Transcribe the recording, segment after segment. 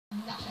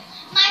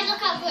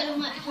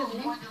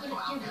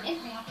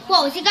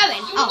What was it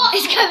going? Oh,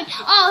 it's going.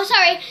 Oh,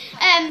 sorry.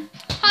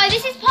 Hi,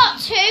 this is part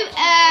 2.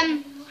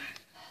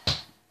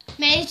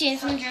 May's doing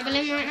some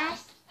dribbling right now.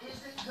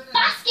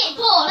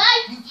 Basketball,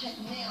 eh?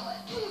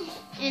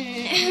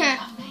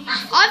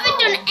 I haven't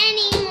done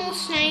any more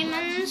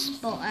snowmans,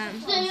 but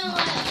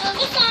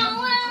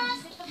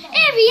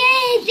here he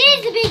is.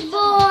 There's the big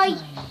boy.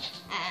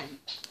 I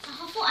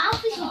thought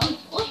Alfie's a big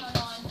boy.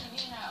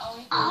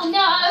 Oh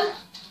no.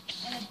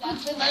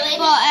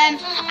 But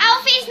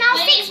Alfie's now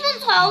 6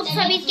 months old,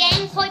 so he's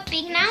getting quite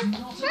big now.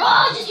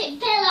 Oh, just hit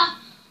Bella.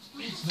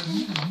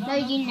 No,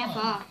 you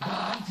never.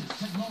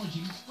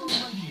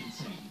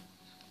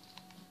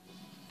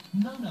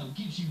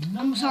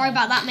 I'm sorry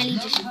about that, Millie.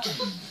 Just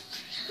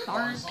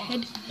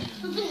farted.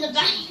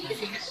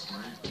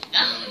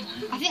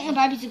 I think the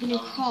babies are going to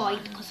cry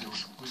because of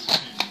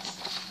that.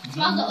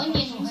 Smells like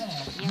onions.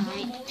 Yeah,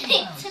 right.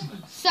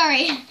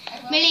 Sorry,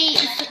 Millie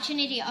is such an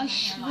idiot. I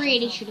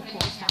really should have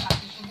paused that.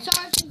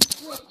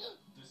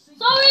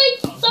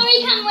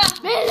 Sorry, camera.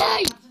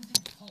 Millie!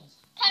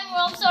 Camera,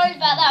 I'm sorry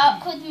about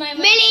that awkward moment.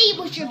 Millie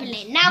was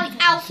dribbling. Now it's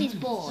Alfie's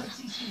ball. Okay.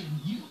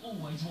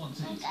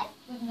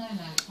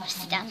 I'll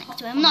sit down next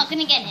to him. I'm not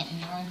going to get it.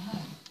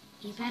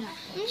 You better.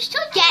 I'm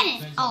still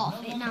getting it.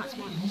 Off it. Now it's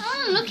mine.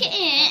 Oh, look at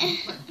it.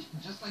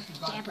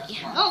 Yeah, but you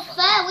have. Not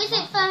fair. Is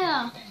it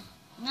fair?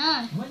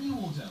 No.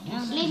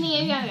 Leave me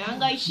alone. I'm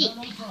going sheep. I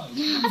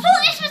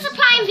thought this was a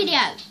playing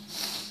video.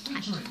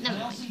 Never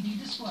mind.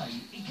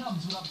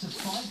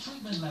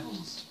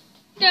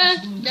 Dun,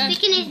 dun,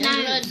 Sticking his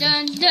nose.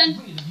 dun, dun, dun,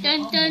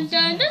 dun, dun,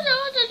 dun,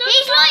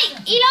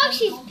 He likes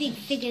his big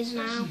figures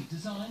now.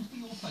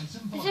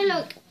 So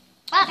look, the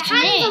That's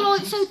hands me. are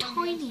like so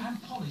tiny.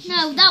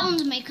 No, that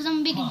one's me because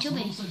I'm big and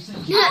chubby.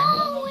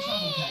 No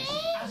way.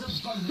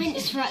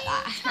 It's right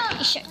there. Let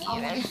me show you.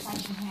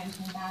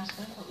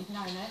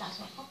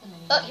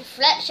 Got your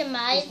flexion,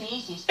 mate.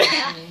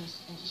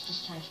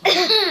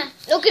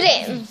 Look at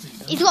him.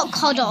 He's got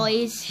cod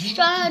eyes.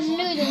 Strong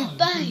little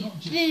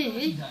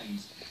baby.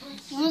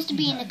 He wants to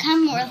be in the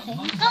camera, I think.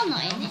 I'm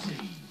not in it.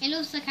 He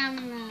loves the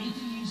camera.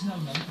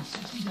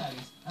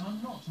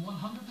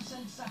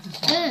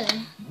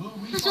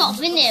 That's what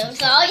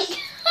fingernails are like.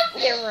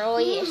 You're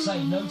right.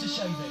 Say no to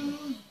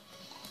shaving.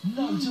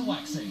 No to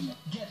waxing.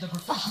 Get the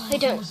professional I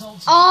don't.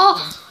 results.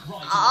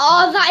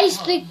 Oh, that is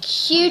the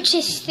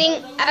cutest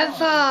thing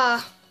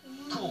ever.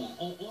 Call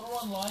or order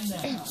online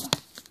now.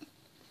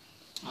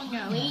 Oh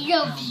no, he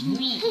loves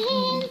me.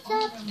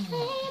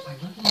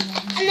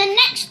 And the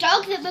next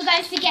dog that we're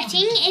going to be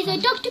getting is a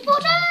Dr.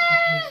 Porter.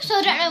 So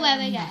I don't know where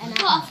we're getting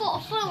it. I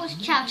thought it was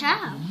Chow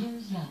Chow.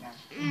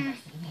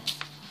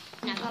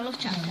 No, I love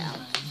Chow Chow.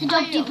 The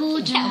Dr.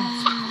 Porter.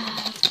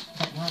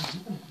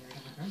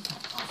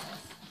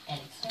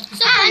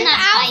 And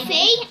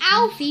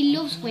Alfie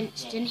loves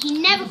Winston. He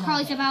never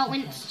cries about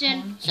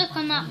Winston. Suck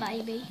on that,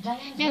 baby.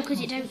 No, because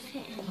it don't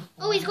fit him.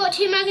 Oh, he's got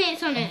 2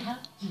 magnets on it.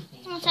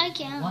 I'll take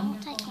it out. I'll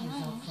take one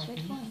out. It's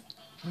really fun.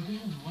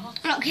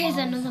 Look, here's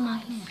another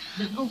magnet.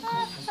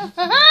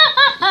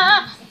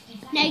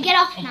 No, get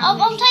off now.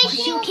 I'm taking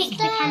it She'll kick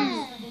the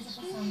camera. upstairs.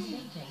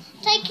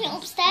 Taking it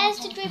upstairs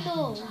to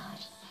dribble.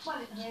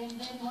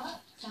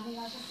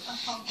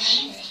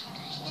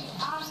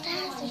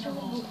 Upstairs to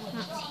dribble.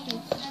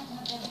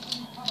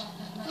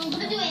 I'm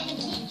going to do it in the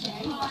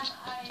kitchen.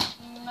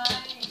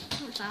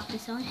 What's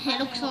Alfie's on? It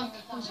looks on.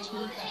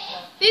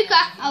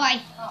 Buka! Oh,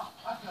 wait.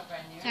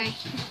 Sorry.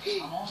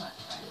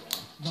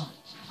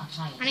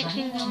 And it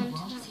can go on to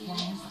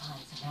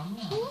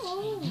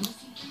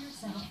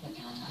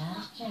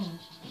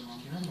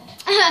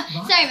that.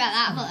 Sorry about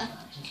that, but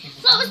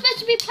it's not supposed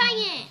to be playing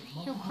it.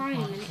 He'll cry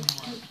in a minute.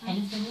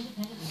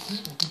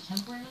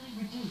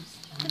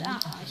 Look at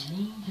that.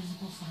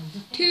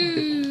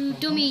 2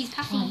 dummies,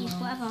 passies,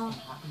 whatever.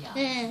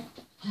 Yeah.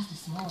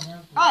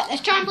 Alright,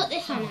 let's try and put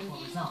this on him.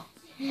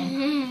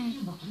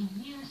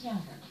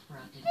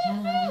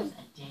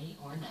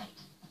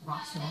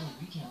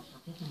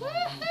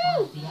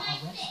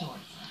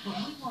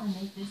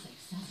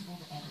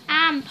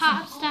 I'm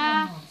pop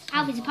star.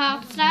 Alfie's a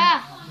pop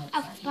star.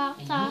 Alfie's a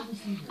pop star.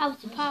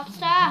 Alfie's a pop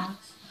star.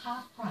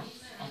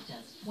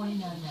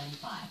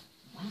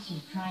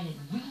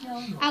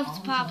 Alfie's a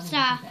pop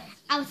star.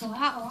 Alfie's a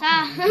pop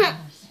star.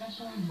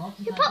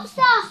 You're a pop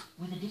star.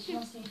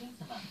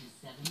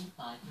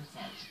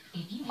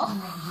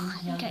 Oh,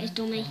 look at his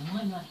dummy.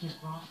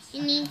 He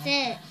needs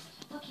it.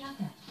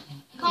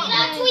 Can't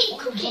learn to eat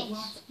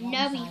cookies.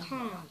 No, he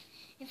can't.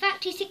 In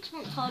fact, he's 6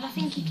 months old. I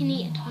think he can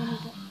eat a tiny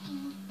bit.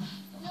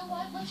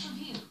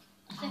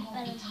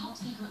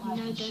 No,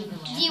 don't. Do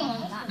you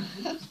want that?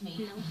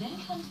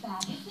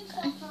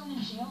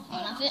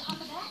 I'll have it.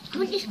 You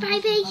want this,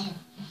 baby?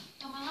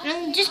 And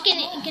I'm just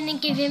gonna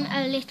give him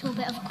a little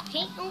bit of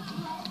cookie.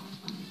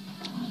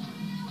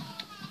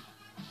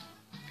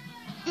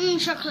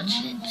 Chocolate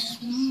chips.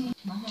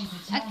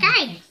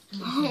 Okay.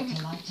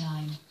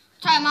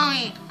 Time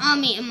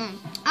I'll eat him on.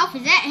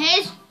 Alfie's at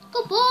his.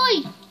 Good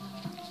boy.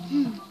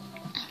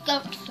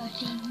 Go to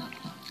 13.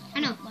 I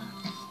know.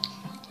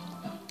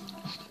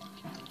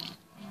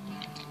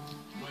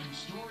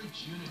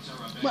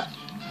 What?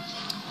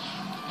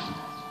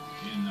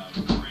 In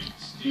the great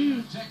state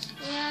of Texas.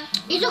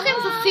 He's looking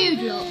for food,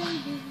 look.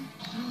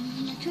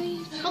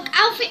 Look,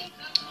 Alfie.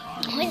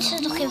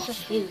 Winston's looking for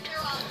food.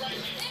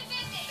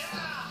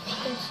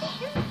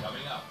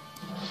 Coming up.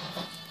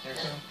 Here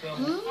comes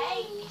trouble.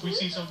 We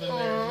see something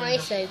there. Oh,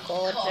 he's so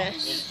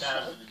gorgeous. It's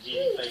time for the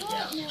genie fake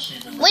out.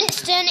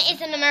 Winston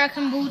is an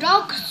American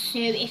Bulldog, so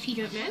if you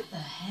don't know.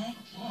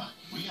 What?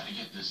 We gotta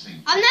get this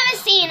thing. I've never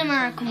seen an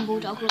American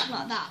Bulldog look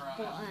like that,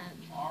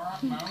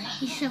 but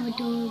he's so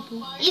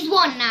adorable. He's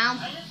one now.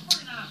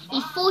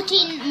 He's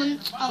 14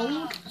 months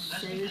old,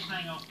 so. You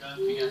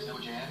guys know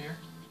what you have here?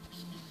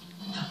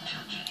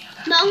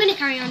 But I'm going to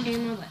carry on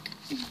doing my work.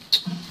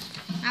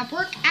 Now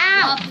work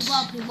out.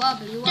 Wobbly,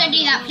 wobbly, wobbly. Don't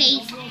do that,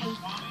 please.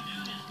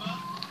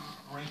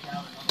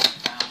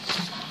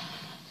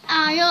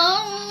 I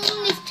own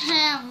this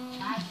town.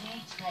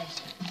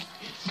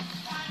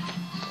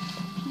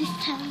 This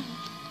town.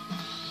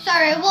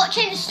 Sorry, we're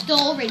watching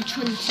Storage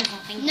Hunters, I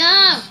think.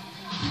 No.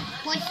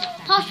 What's it?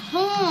 Posh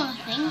porn, I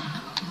think.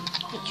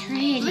 It's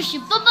really. Where's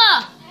your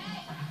bubba?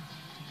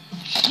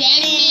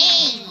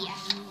 Jenny.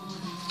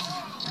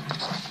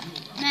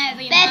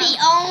 Baby,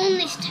 own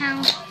this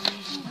town.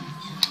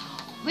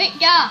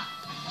 Victor.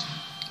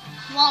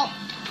 Well.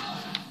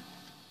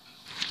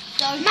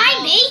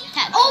 Maybe.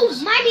 Oh,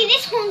 maybe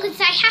this one could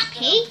say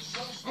happy,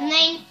 and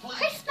then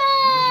Christmas.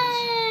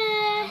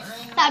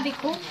 That'd be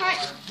cool,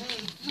 right?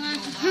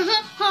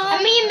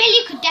 And me and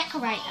Millie could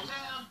decorate them.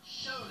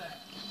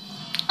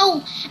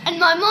 Oh, and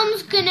my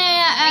mum's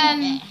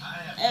gonna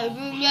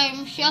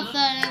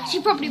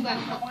she probably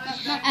won't.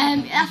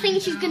 I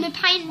think she's gonna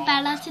paint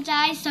Bella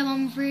today, so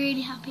I'm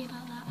really happy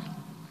about that.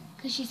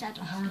 Because she said,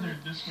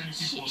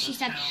 she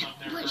said,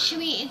 well, should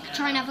we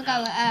try and have a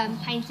go at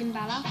painting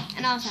Bella?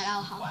 And I said,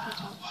 I'll help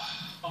her.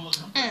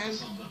 And I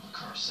was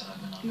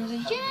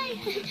like,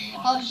 yay!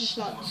 I was just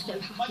like so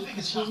happy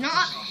because she's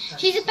not.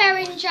 She's a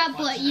Behringer,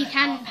 but you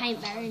can paint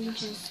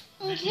Behringers.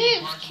 Oh,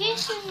 cute,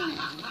 kissing.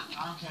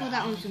 Well,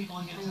 that one's a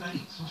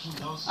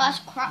Oh, that's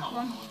a crap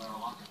one.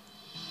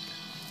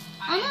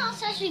 Oh no,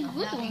 that's actually a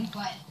good one.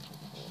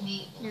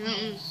 No, that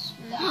one's.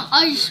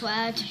 I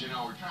swear. You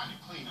know, we're trying to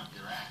clean up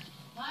your act.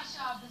 My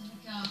shop has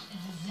become a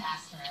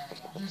disaster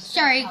area.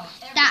 Sorry,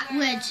 that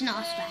word's not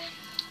a swear.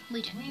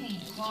 We don't We need need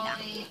to do that.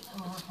 quality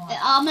over quality.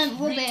 I meant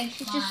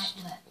rubbish. It's just.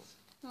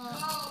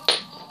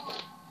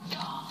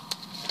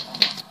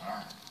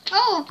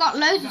 Oh, I've got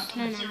loads of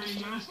snow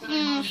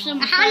now. Some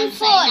A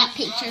handful. that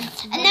picture.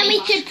 And then we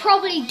could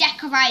probably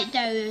decorate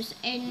those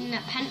in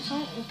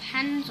pencil or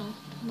pens or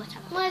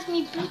whatever. Where's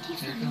me beauty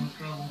fan?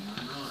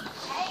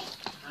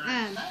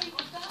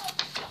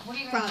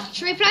 Right,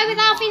 should we play with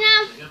Alfie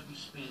now?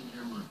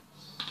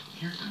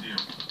 Here's the deal.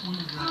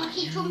 Oh,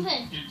 keep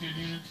jumping.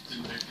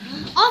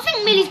 I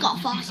think Millie's got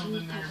a fast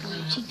one.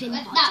 She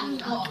didn't. That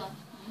one's good.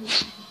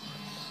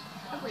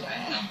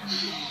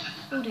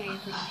 All day,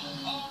 every day.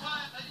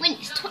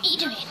 Winston, what are you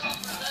doing?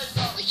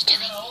 What are you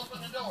doing?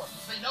 Open the door.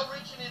 Be no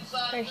reaching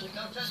inside, Where is he?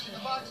 no touching the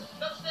boxes,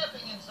 no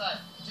stepping inside.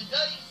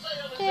 Today's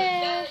sale is a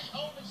Yeah. cash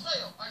only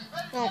sale. Are you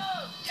ready to Oh, go?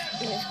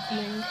 it's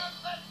coming.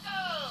 Let's go!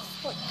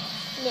 What?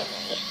 No.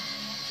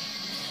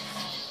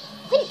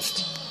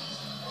 Winston.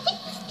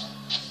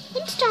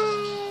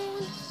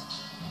 Winston.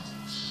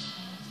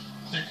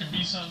 There could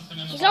be something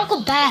in the He's like a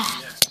bear.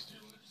 Yeah,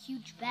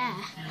 Huge bear.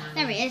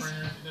 There he is. It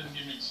doesn't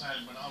get me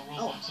excited, but I'll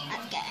roll Oh, on somebody.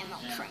 let's get him up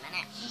for a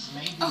minute. This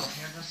may be a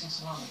hairdressing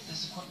salon, but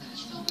this equipment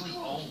is really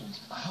old.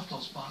 I hope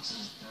those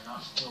boxes, they're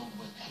not filled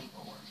with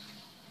paperwork.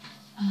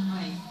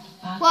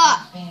 What?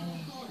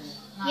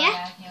 Not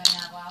Yeah? vacuuming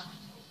that well.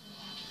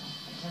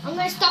 I'm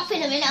going to stop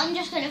in a minute. I'm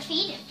just going to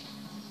feed him.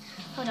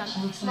 Hold on.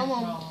 Looks My like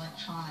mum. raw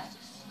electronics.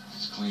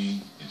 It's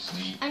clean, it's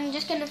neat. I'm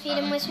just going to feed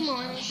him with some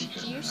orange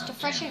juice to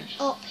freshen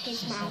up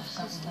his mouth.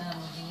 Something that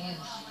will be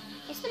used.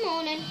 It's the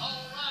morning.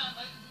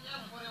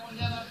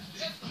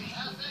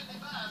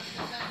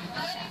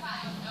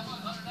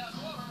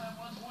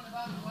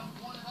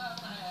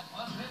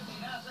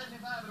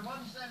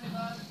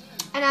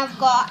 And I've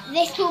got,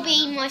 this will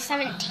be my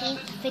 17th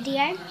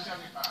video.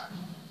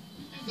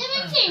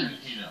 17.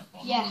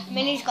 Yeah,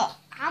 Millie's got,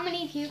 how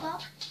many have you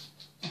got?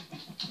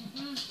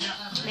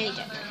 Millie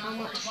don't know how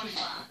much.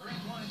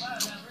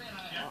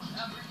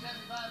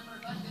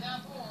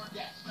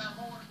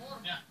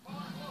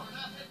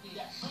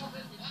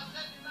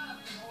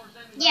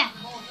 Yeah.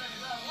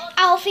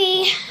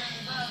 Alfie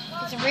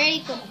is a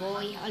really good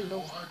boy. I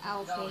love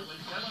Alfie.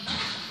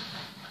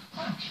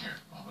 I don't care.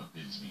 Bubba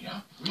bids me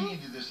up. We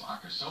needed this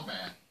locker so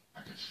bad,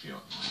 I could feel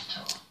it in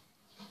my toe.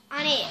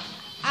 And it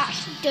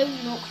actually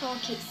don't look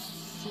like it's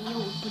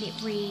sealed, but it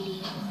really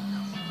is.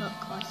 Look,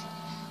 guys.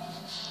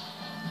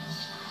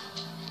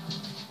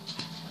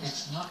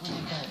 It's not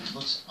really bad. It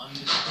looks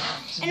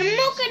undisturbed. And I'm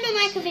not going to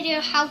make a video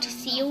how to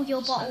seal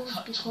your bottles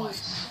because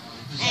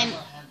Had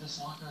this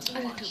locker, I they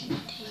don't want to keep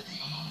want to.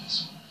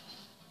 this one.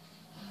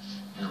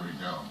 Here we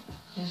go.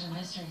 Here's a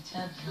mystery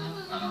tub.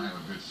 I don't have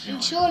a good feeling.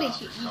 And surely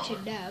about you the color.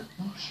 should know.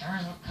 Sure,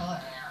 what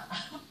color?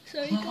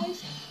 Sorry,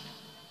 guys.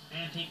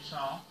 Antique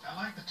saw. I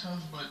like the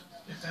toes, but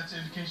if that's the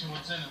indication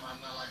what's in them,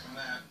 I'm not liking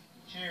that.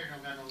 Chair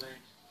don't got no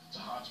legs. It's a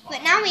hot spot.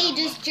 But now he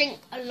does drink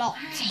a lot.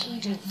 He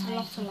drinks a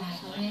lot. Two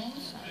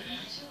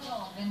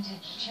little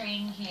vintage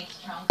train case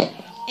trunk things.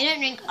 He don't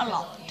drink a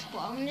lot, but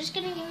I'm just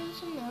gonna give him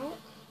some milk.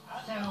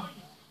 So,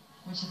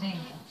 what you think?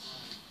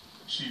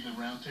 See the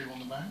round table in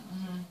the back?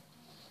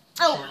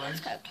 Oh, Short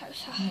let's legs? go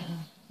closer.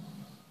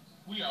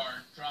 We are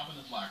dropping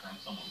the flagger on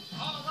someone.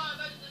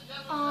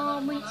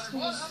 Oh,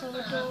 Winston's so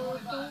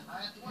adorable.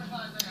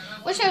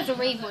 Wish there was a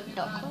reborn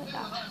dog like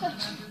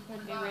that.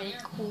 Would be really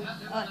cool.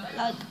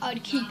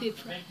 I'd keep it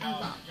Big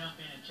dog forever. jump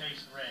in and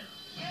chase the red.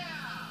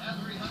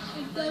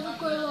 It never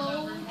grow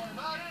old.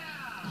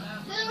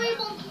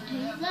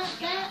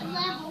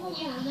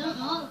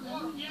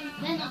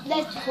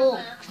 There's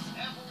hawks.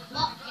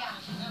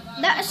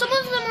 Some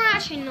of them are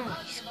actually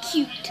nice,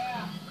 cute.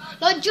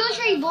 Like George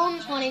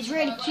Reborn's one is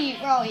really cute,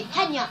 right?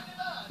 Kenya.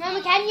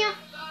 Remember Kenya?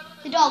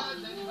 The dog.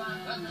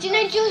 Do you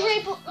know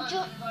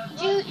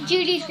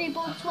Judy's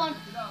Reborn's one?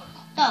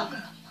 Dog.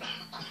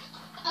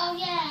 Oh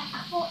yeah,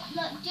 I thought,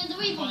 look, do the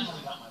reborn.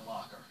 Finally got my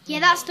locker. Yeah,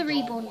 that's the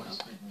reborn Boys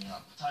dog. picked me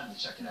up. Time to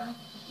check it out.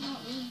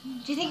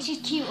 Do you think she's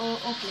cute or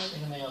ugly?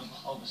 They may have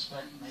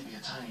overspec maybe a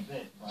tiny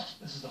bit, but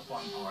this is the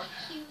fun part.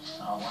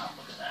 Oh wow,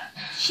 look at that.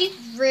 She's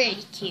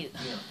really cute.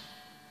 Here.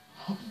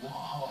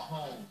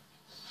 Whoa.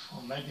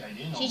 Well, maybe I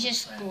didn't. She's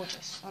just overspend.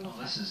 gorgeous. I Well, love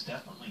her. this is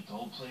definitely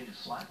gold-plated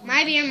flat.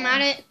 Maybe a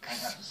Maddox. I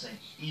have to say,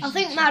 I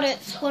think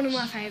Maddox one of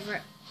my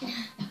favourite.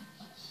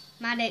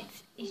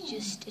 Maddox is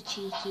just a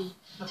cheeky.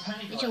 The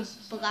penny little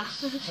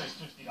glass is bugger. nice. It says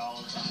 $50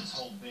 on this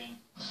whole bin.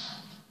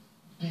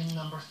 Bin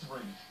number 3.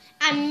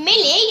 And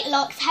Millie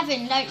likes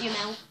heaven, don't you,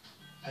 Mel?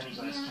 Penny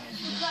glass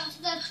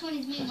candy. That's when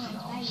his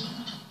 $50.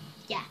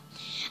 Yeah.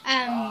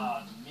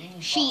 Ming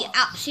She Bob.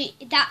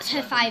 absolutely, that's her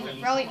I've been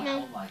favourite, waiting right, for my Mel?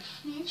 whole life.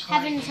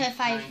 Heaven's her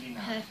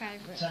 $28.99.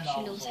 favourite. She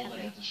 $10 loves all day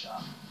heaven. at the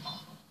shop.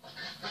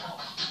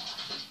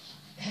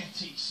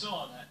 Antique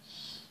saw that.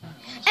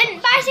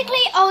 And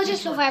basically, I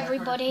just love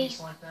everybody.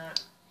 Piece like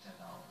that, $10.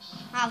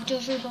 I have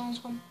George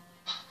Reborn's one.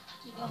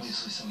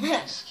 Obviously some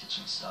nice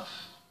kitchen stuff.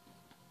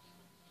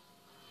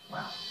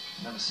 Wow,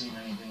 never seen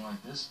anything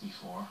like this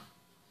before.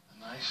 A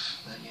knife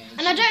that you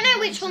And I don't know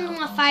which one's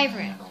my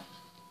favourite.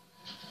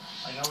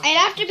 It'd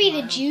have to be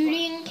the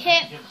Julian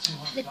kit,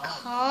 the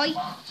Kai,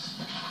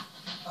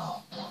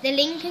 Oh, boy. the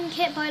Lincoln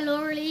kit by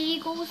Laura Lee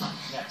Eagles.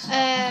 Next.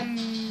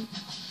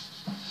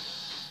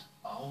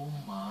 Oh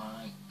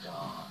my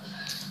god.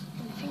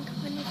 I think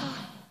of another.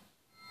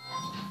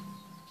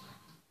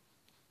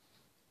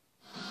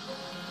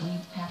 We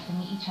have to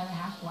meet each other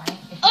halfway.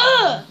 If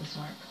Ugh! this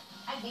work.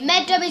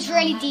 Meddub is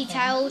really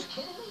detailed.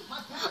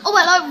 Oh,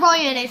 I like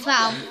Ryan as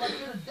well.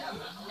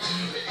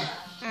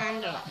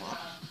 And a lot more.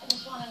 I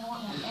just want a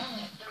normal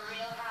family.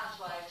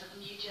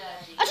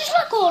 I just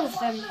like all of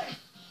them.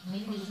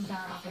 Maybe this is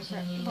our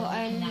opportunity But,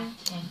 to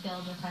connect and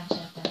build a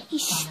friendship. That's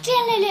He's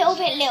still a little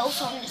bit little,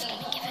 so I'm just going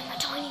to give him a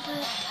tiny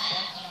bit.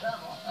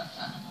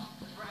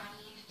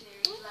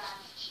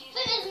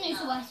 There's new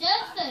Subway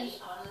Surfers.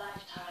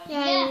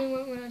 Yeah, we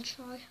might want to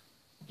try.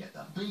 Get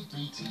that big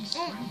BT 3D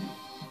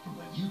from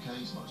the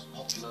UK's most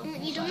popular.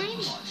 You done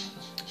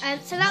mine?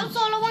 So that was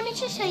all I wanted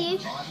to show you.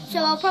 So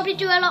I'll probably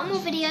do a lot more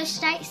videos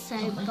today. So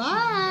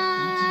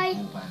bye.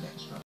 Full band extra.